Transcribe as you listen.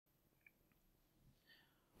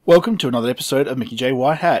Welcome to another episode of Mickey J.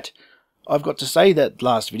 White Hat. I've got to say that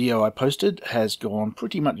last video I posted has gone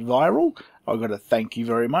pretty much viral. I've got to thank you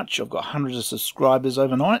very much. I've got hundreds of subscribers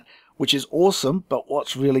overnight, which is awesome, but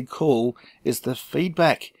what's really cool is the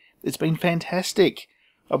feedback. It's been fantastic.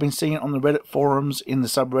 I've been seeing it on the Reddit forums, in the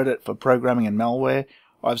subreddit for programming and malware.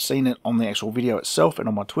 I've seen it on the actual video itself and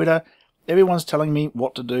on my Twitter. Everyone's telling me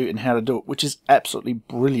what to do and how to do it, which is absolutely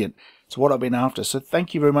brilliant. It's what I've been after, so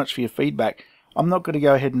thank you very much for your feedback. I'm not going to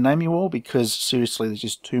go ahead and name you all because seriously there's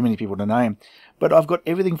just too many people to name. But I've got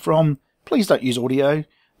everything from please don't use audio,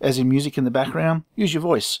 as in music in the background, use your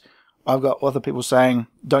voice. I've got other people saying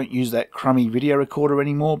don't use that crummy video recorder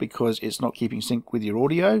anymore because it's not keeping sync with your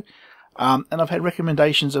audio. And I've had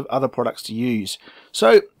recommendations of other products to use.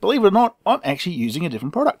 So believe it or not, I'm actually using a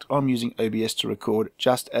different product. I'm using OBS to record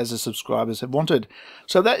just as the subscribers have wanted.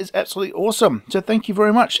 So that is absolutely awesome. So thank you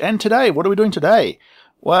very much. And today, what are we doing today?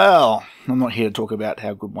 Well, I'm not here to talk about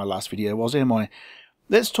how good my last video was, am I?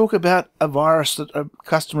 Let's talk about a virus that a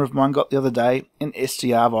customer of mine got the other day, an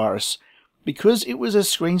SCR virus. Because it was a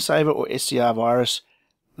screensaver or SCR virus,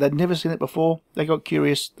 they'd never seen it before, they got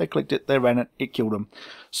curious, they clicked it, they ran it, it killed them.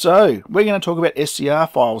 So, we're going to talk about SCR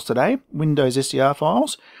files today, Windows SCR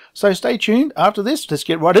files. So stay tuned, after this, let's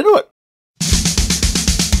get right into it.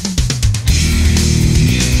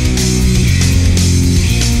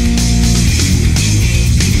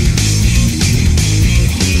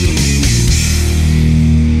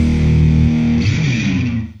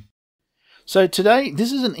 So today,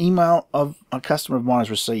 this is an email of a customer of mine has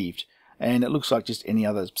received, and it looks like just any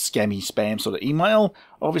other scammy spam sort of email.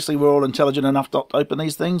 Obviously, we're all intelligent enough not to open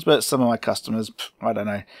these things, but some of my customers, I don't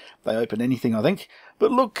know, they open anything, I think.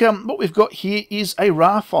 But look, what we've got here is a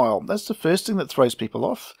RAR file. That's the first thing that throws people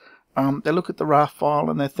off. They look at the RAR file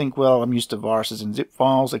and they think, well, I'm used to viruses in zip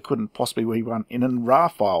files. They couldn't possibly be one in a RAR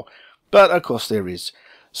file. But, of course, there is.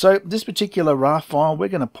 So this particular RAR file, we're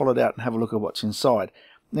going to pull it out and have a look at what's inside.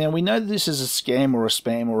 Now, we know that this is a scam or a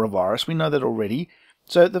spam or a virus. We know that already.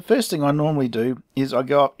 So the first thing I normally do is I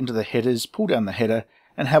go up into the headers, pull down the header,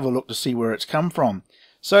 and have a look to see where it's come from.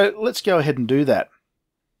 So let's go ahead and do that.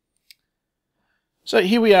 So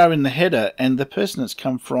here we are in the header, and the person that's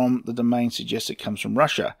come from, the domain suggests it comes from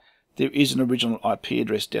Russia. There is an original IP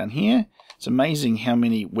address down here. It's amazing how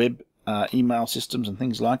many web email systems and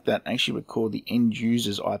things like that actually record the end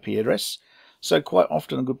user's IP address. So quite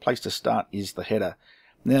often a good place to start is the header.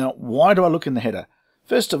 Now, why do I look in the header?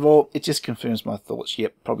 First of all, it just confirms my thoughts.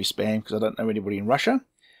 Yep, probably spam because I don't know anybody in Russia.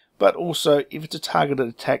 But also, if it's a targeted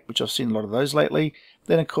attack, which I've seen a lot of those lately,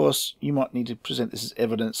 then of course you might need to present this as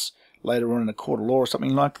evidence later on in a court of law or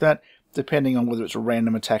something like that, depending on whether it's a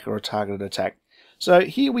random attack or a targeted attack. So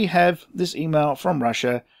here we have this email from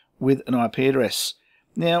Russia with an IP address.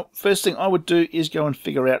 Now, first thing I would do is go and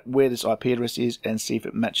figure out where this IP address is and see if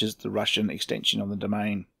it matches the Russian extension on the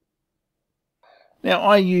domain. Now,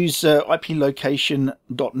 I use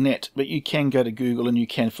iplocation.net, but you can go to Google and you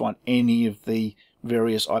can find any of the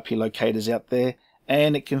various IP locators out there,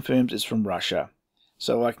 and it confirms it's from Russia.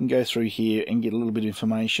 So I can go through here and get a little bit of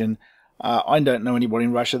information. I don't know anybody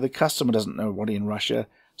in Russia. The customer doesn't know anybody in Russia.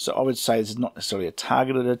 So I would say this is not necessarily a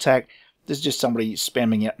targeted attack. This is just somebody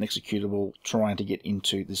spamming out an executable trying to get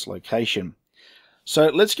into this location. So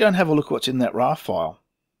let's go and have a look at what's in that RAR file.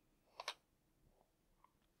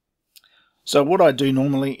 So what I do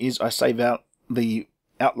normally is I save out the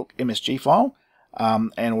Outlook MSG file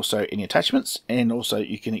and also any attachments, and also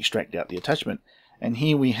you can extract out the attachment. And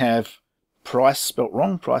here we have price spelt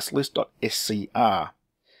wrong, pricelist.scr. Now,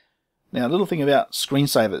 a little thing about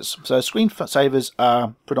screensavers. So screensavers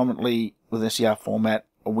are predominantly with SCR format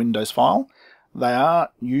a Windows file. They are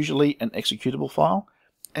usually an executable file,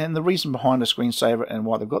 and the reason behind a screensaver and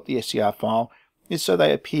why they've got the SCR file is so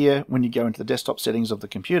they appear when you go into the desktop settings of the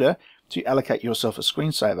computer to allocate yourself a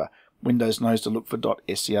screensaver. Windows knows to look for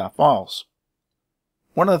 .scr files.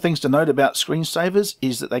 One of the things to note about screensavers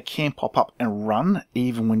is that they can pop up and run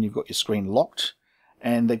even when you've got your screen locked,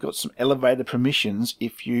 and they've got some elevated permissions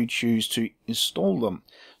if you choose to install them.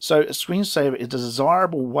 So a screensaver is a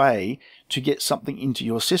desirable way to get something into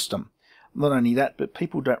your system. Not only that, but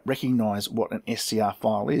people don't recognize what an SCR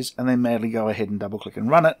file is, and they madly go ahead and double click and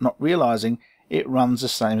run it, not realizing it runs the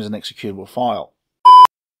same as an executable file.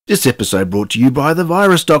 This episode brought to you by the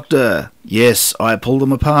Virus Doctor. Yes, I pull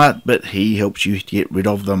them apart, but he helps you get rid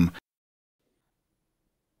of them.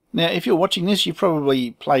 Now, if you're watching this, you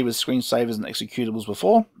probably played with screensavers and executables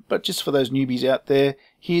before, but just for those newbies out there,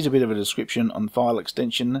 here's a bit of a description on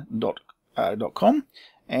fileextension.com,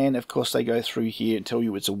 and of course they go through here and tell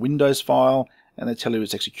you it's a Windows file, and they tell you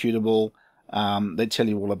it's executable. They tell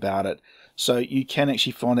you all about it. So you can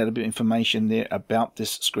actually find out a bit of information there about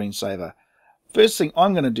this screensaver. First thing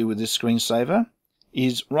I'm going to do with this screensaver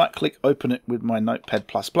is right click, open it with my Notepad++.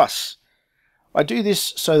 I do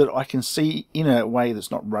this so that I can see in a way that's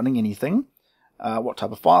not running anything what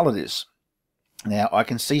type of file it is. Now I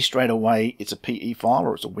can see straight away it's a PE file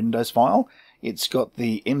or it's a Windows file. It's got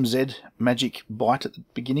the MZ magic byte at the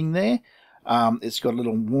beginning there. It's got a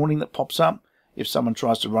little warning that pops up if someone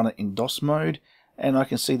tries to run it in DOS mode, and I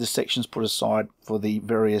can see the sections put aside for the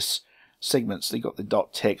various segments. They've got the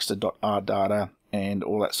 .text, the .r data, and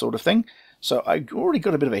all that sort of thing. So I've already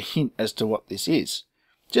got a bit of a hint as to what this is.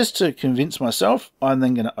 Just to convince myself, I'm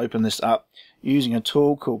then going to open this up using a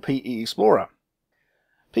tool called PE Explorer.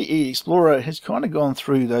 PE Explorer has kind of gone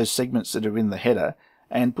through those segments that are in the header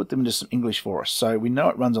and put them into some English for us. So we know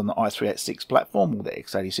it runs on the i386 platform or the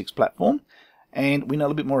x86 platform, and we know a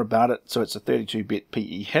little bit more about it. So it's a 32-bit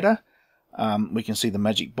PE header. We can see the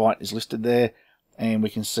magic byte is listed there, and we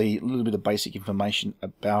can see a little bit of basic information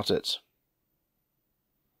about it.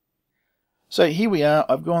 So here we are.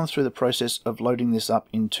 I've gone through the process of loading this up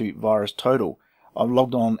into virustotal. I've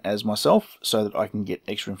logged on as myself so that I can get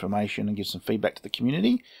extra information and give some feedback to the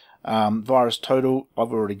community. Virustotal,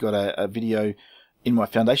 I've already got a video in my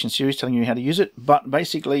foundation series telling you how to use it, but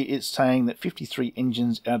basically it's saying that 53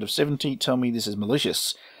 engines out of 70 tell me this is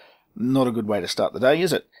malicious. Not a good way to start the day,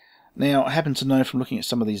 is it? Now, I happen to know from looking at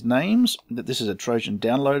some of these names that this is a Trojan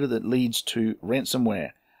downloader that leads to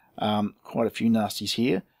ransomware. Quite a few nasties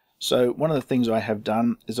here. So one of the things I have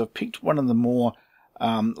done is I've picked one of the more,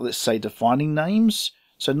 let's say, defining names.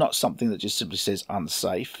 So not something that just simply says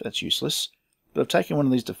unsafe, that's useless. But I've taken one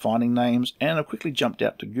of these defining names and I've quickly jumped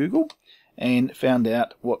out to Google and found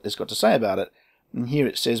out what it's got to say about it. And here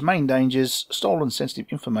it says main dangers: stolen sensitive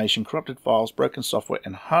information, corrupted files, broken software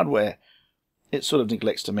and hardware. It sort of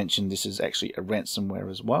neglects to mention this is actually a ransomware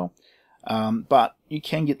as well. But you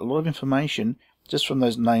can get a lot of information just from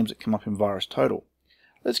those names that come up in virustotal.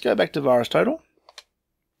 Let's go back to virustotal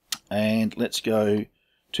and let's go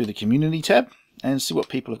to the community tab and see what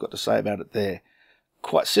people have got to say about it there.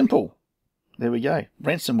 Quite simple. There we go,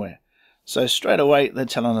 ransomware. So straight away they're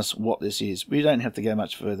telling us what this is. We don't have to go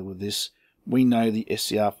much further with this. We know the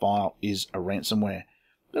SCR file is a ransomware.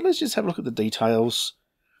 But let's just have a look at the details.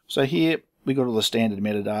 So here we got all the standard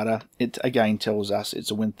metadata. It again tells us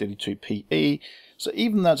it's a Win32PE. So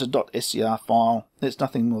even though it's a .scr file, it's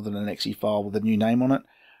nothing more than an exe file with a new name on it.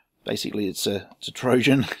 Basically it's a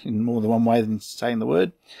Trojan in more than one way than saying the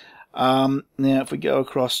word. Now if we go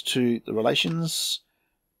across to the relations,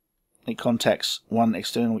 it contacts one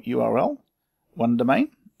external URL, one domain,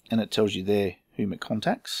 and it tells you there whom it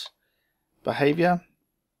contacts. Behavior,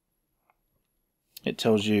 it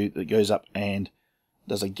tells you that it goes up and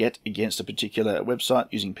does a get against a particular website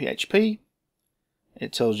using PHP.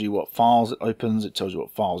 It tells you what files it opens, it tells you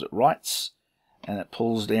what files it writes, and it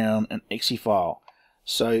pulls down an exe file.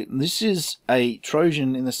 So this is a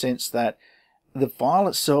Trojan in the sense that the file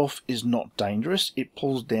itself is not dangerous. It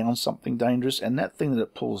pulls down something dangerous, and that thing that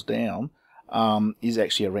it pulls down is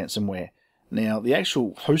actually a ransomware. Now, the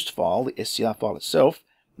actual host file, the SCR file itself,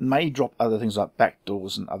 may drop other things like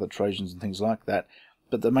backdoors and other Trojans and things like that,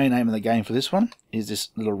 but the main aim of the game for this one is this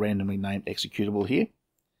little randomly named executable here.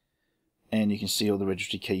 And you can see all the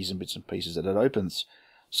registry keys and bits and pieces that it opens.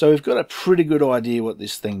 So we've got a pretty good idea what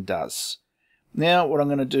this thing does. Now what I'm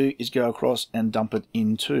going to do is go across and dump it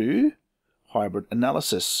into hybrid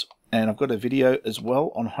analysis. And I've got a video as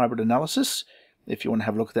well on hybrid analysis if you want to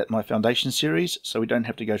have a look at that in my foundation series, so we don't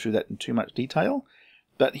have to go through that in too much detail.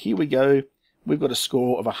 But here we go. We've got a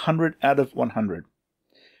score of 100 out of 100.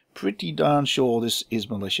 Pretty darn sure this is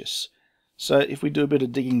malicious. So if we do a bit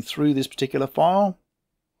of digging through this particular file,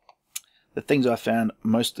 the things I found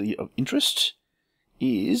mostly of interest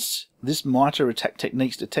is this MITRE attack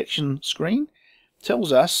techniques detection screen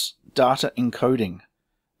tells us data encoding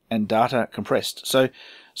and data compressed. So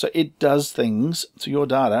it does things to your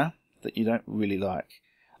data that you don't really like.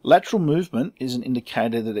 Lateral movement is an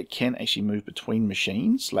indicator that it can actually move between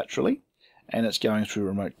machines laterally, and it's going through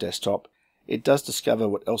remote desktop. It does discover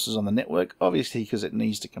what else is on the network, obviously because it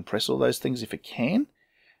needs to compress all those things if it can,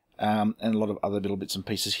 and a lot of other little bits and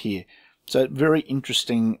pieces here. So very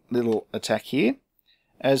interesting little attack here.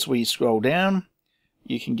 As we scroll down,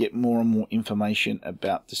 you can get more and more information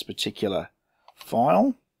about this particular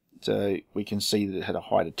file. So we can see that it had a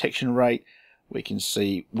high detection rate. We can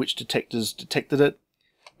see which detectors detected it.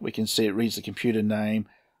 We can see it reads the computer name,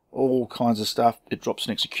 all kinds of stuff. It drops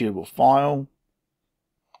an executable file.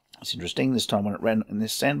 It's interesting, this time when it ran in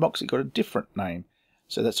this sandbox, it got a different name.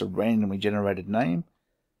 So that's a randomly generated name.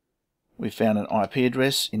 We found an IP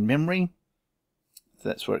address in memory.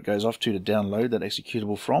 That's where it goes off to download that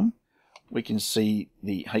executable from. We can see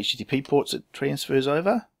the HTTP ports it transfers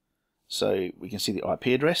over. So we can see the IP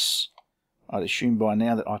address. I'd assume by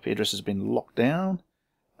now that IP address has been locked down.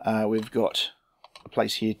 We've got a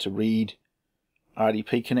place here to read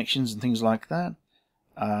RDP connections and things like that.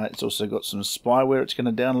 It's also got some spyware it's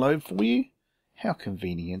going to download for you. How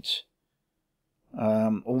convenient.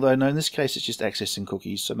 Although no, in this case it's just accessing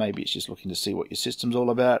cookies, so maybe it's just looking to see what your system's all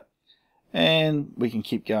about. And we can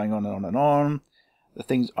keep going on and on and on. The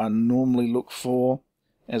things I normally look for,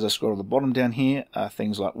 as I scroll to the bottom down here, are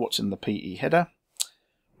things like what's in the PE header,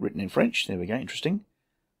 written in French. There we go, interesting.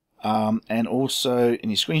 And also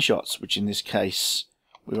any screenshots, which in this case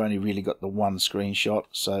we've only really got the one screenshot,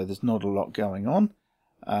 so there's not a lot going on.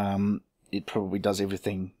 It probably does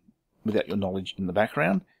everything without your knowledge in the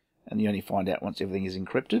background, and you only find out once everything is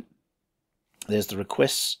encrypted. There's the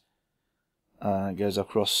requests, goes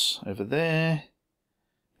across over there,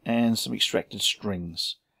 and some extracted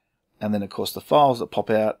strings. And then of course the files that pop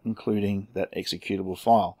out, including that executable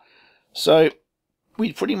file. So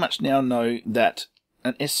we pretty much now know that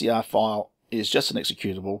an SCR file is just an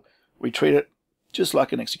executable. We treat it just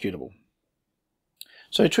like an executable.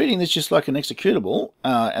 So treating this just like an executable,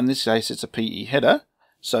 in this case it's a PE header,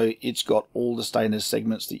 so it's got all the standard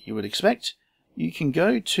segments that you would expect. You can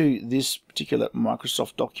go to this particular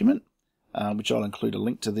Microsoft document, which I'll include a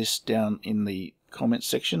link to this down in the comments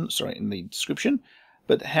section, sorry, in the description,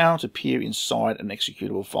 but how to peer inside an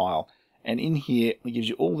executable file. And in here it gives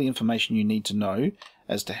you all the information you need to know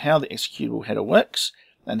as to how the executable header works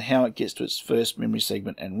and how it gets to its first memory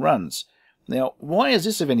segment and runs. Now, why is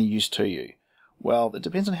this of any use to you? Well, it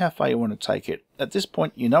depends on how far you want to take it. At this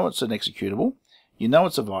point, you know it's an executable, you know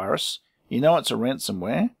it's a virus, you know it's a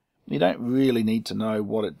ransomware. You don't really need to know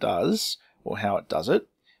what it does or how it does it,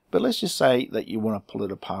 but let's just say that you want to pull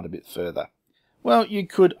it apart a bit further. Well, you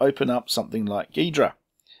could open up something like Ghidra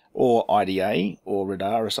or IDA or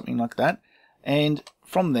Radar or something like that, and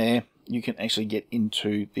from there you can actually get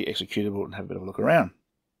into the executable and have a bit of a look around.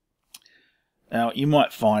 Now, you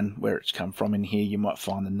might find where it's come from in here. You might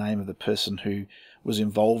find the name of the person who was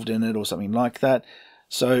involved in it or something like that.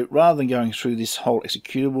 So rather than going through this whole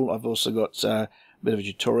executable, I've also got a bit of a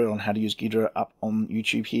tutorial on how to use Ghidra up on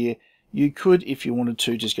YouTube here. You could, if you wanted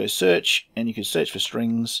to, just go search, and you could search for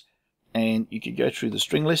strings, and you could go through the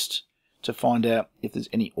string list to find out if there's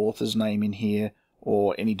any author's name in here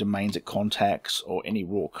or any domains it contacts or any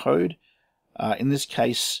raw code. In this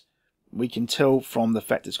case, we can tell from the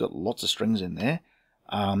fact it's got lots of strings in there,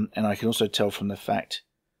 and I can also tell from the fact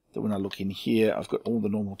that when I look in here, I've got all the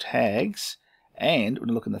normal tags, and when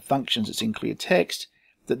I look in the functions, it's in clear text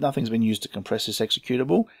that nothing's been used to compress this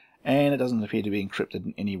executable, and it doesn't appear to be encrypted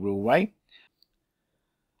in any real way.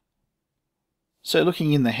 So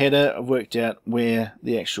looking in the header, I've worked out where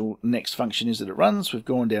the actual next function is that it runs. We've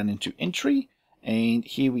gone down into entry, and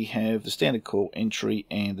here we have the standard call entry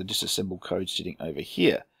and the disassemble code sitting over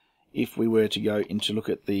here. If we were to go into look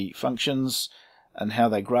at the functions and how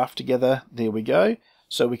they graph together, there we go.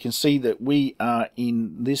 So we can see that we are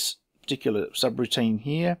in this particular subroutine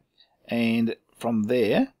here, and from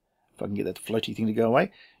there, if I can get that floaty thing to go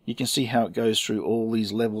away, you can see how it goes through all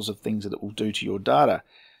these levels of things that it will do to your data.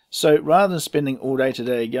 So rather than spending all day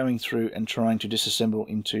today going through and trying to disassemble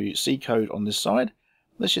into C code on this side,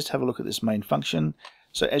 let's just have a look at this main function.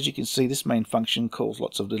 So as you can see, this main function calls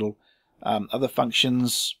lots of little other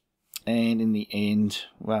functions, and in the end,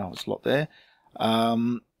 wow, there's a lot there.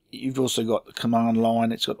 You've also got the command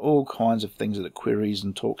line. It's got all kinds of things that it queries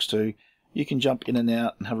and talks to. You can jump in and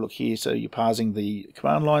out and have a look here. So you're parsing the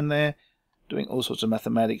command line there, doing all sorts of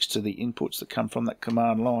mathematics to the inputs that come from that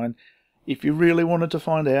command line. If you really wanted to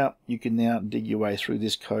find out, you can now dig your way through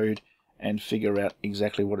this code and figure out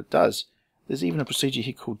exactly what it does. There's even a procedure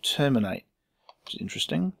here called terminate, which is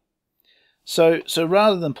interesting. So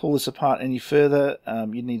rather than pull this apart any further,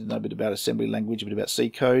 you need to know a bit about assembly language, a bit about C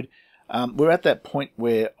code. We're at that point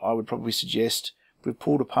where I would probably suggest we've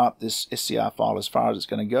pulled apart this SCR file as far as it's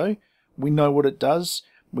going to go. We know what it does.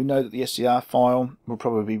 We know that the SCR file will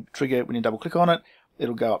probably trigger when you double click on it.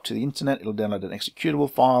 It'll go up to the internet. It'll download an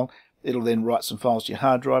executable file. It'll then write some files to your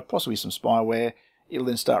hard drive, possibly some spyware. It'll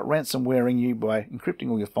then start ransomwaring you by encrypting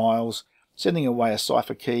all your files, sending away a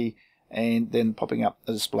cipher key, and then popping up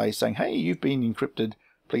a display saying, hey, you've been encrypted,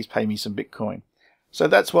 please pay me some Bitcoin. So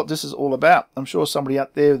that's what this is all about. I'm sure somebody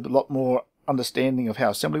out there with a lot more understanding of how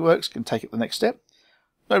assembly works can take it the next step.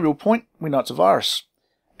 No real point, we know it's a virus.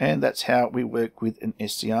 And that's how we work with an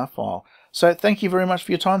SCR file. So thank you very much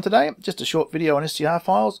for your time today. Just a short video on SCR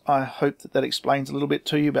files. I hope that explains a little bit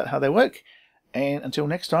to you about how they work. And until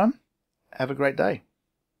next time, have a great day.